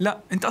 لا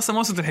أنت أصلا ما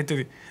وصلت الحتة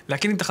دي،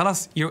 لكن أنت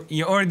خلاص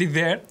you already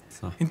there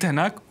صح. أنت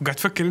هناك وقاعد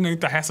تفكر إنه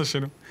أنت حيحصل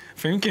شنو،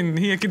 فيمكن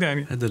هي كده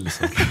يعني. هذا اللي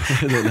صار.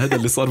 هذا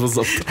اللي صار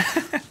بالضبط.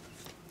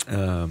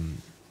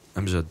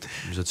 أمجد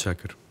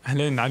شاكر.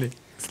 أهلين علي.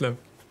 سلام.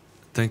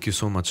 Thank you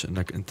so much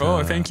انك انت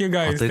thank you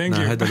guys. Thank you.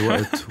 هذا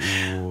الوقت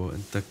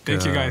وانت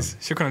Thank you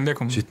guys. شكرا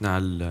لكم. جيتنا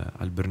على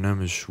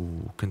البرنامج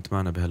وكنت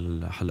معنا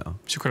بهالحلقة.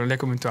 شكرا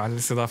لكم انتم على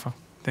الاستضافة.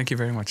 Thank you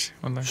very much.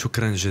 والله.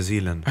 شكرا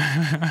جزيلا.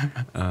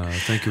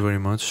 Thank you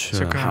very much.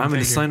 شكرا. هعمل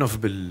الساين اوف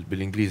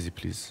بالانجليزي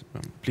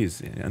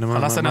بليز يعني انا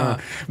خلاص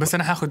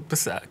انا هاخد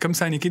بس كم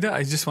ثانية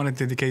كده. I just want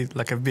to dedicate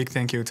like a big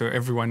thank you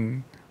to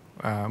everyone.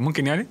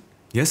 ممكن يعني؟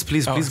 Yes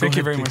please thank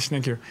you very much.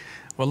 Thank you.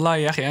 والله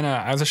يا أخي أنا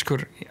عايز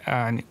أشكر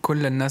يعني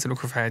كل الناس اللي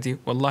في حياتي.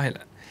 والله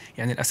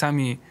يعني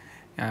الأسامي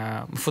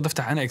المفروض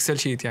أفتح أنا إكسل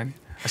شيت يعني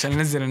عشان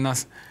أنزل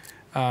الناس.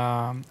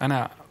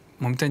 أنا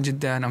ممتن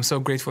جدا. I'm so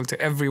grateful to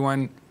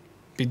everyone.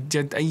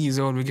 بجد أي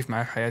زول وقف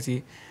معي في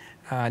حياتي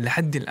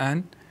لحد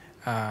الآن.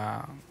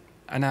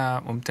 أنا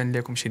ممتن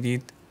لكم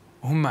شديد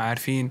وهم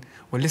عارفين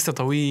واللسته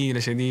طويلة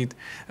شديد.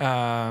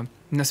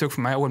 الناس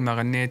وقفوا معي أول ما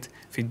غنيت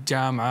في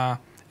الجامعة.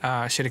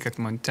 شركة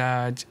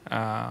مونتاج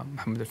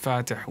محمد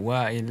الفاتح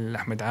وائل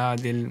أحمد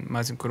عادل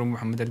مازن كروم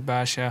محمد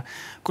الباشا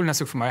كل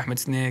الناس وقفوا معي. أحمد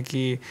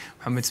سنيكي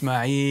محمد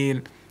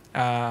إسماعيل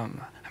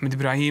أحمد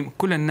إبراهيم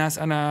كل الناس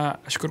أنا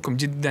أشكركم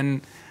جدا.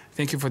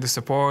 thank you for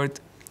the support.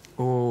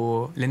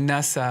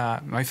 وللناس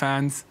my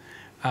fans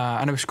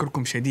أنا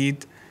بشكركم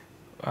شديد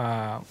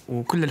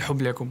وكل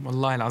الحب لكم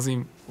والله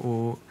العظيم.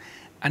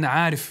 وأنا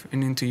عارف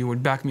إن أنتوا you will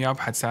back me up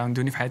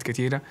حتساعدوني في حاجات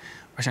كثيرة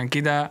عشان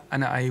كده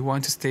أنا I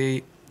want to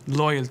stay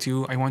loyal to you.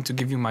 I want to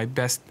give you my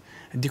best.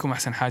 أديكم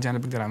أحسن حاجة أنا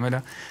بقدر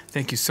أعملها.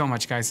 Thank you so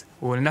much guys.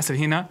 والناس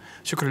اللي هنا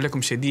شكرا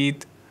لكم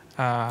شديد.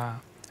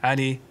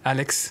 علي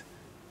أليكس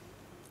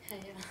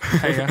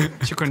هيا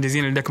شكرا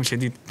جزيلا لكم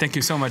شديد. Thank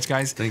you so much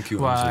guys. Thank you.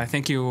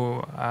 Thank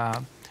you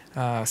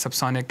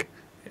Subsonic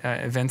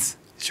Events.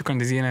 شكرا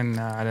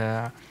جزيلا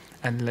على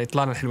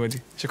الإطلالة الحلوة دي.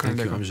 شكرا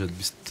لكم. أمجد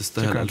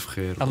تستاهل ألف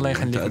خير. الله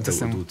يخليكم.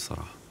 تسلموا.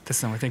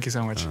 تسلموا. Thank you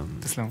so much.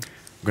 تسلموا.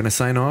 I'm gonna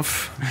sign off.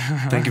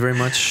 Thank you very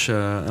much,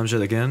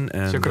 Amjad again.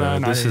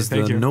 And this is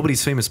the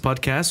Nobody's Famous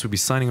podcast. We'll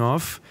be signing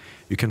off.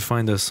 You can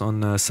find us on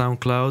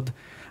SoundCloud,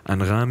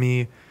 Anghami,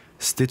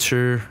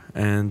 Stitcher,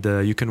 and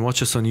you can watch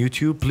us on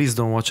YouTube. Please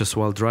don't watch us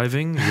while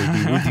driving. We'll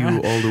be with you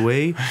all the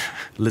way,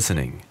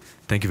 listening.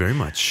 Thank you very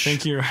much.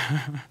 Thank you.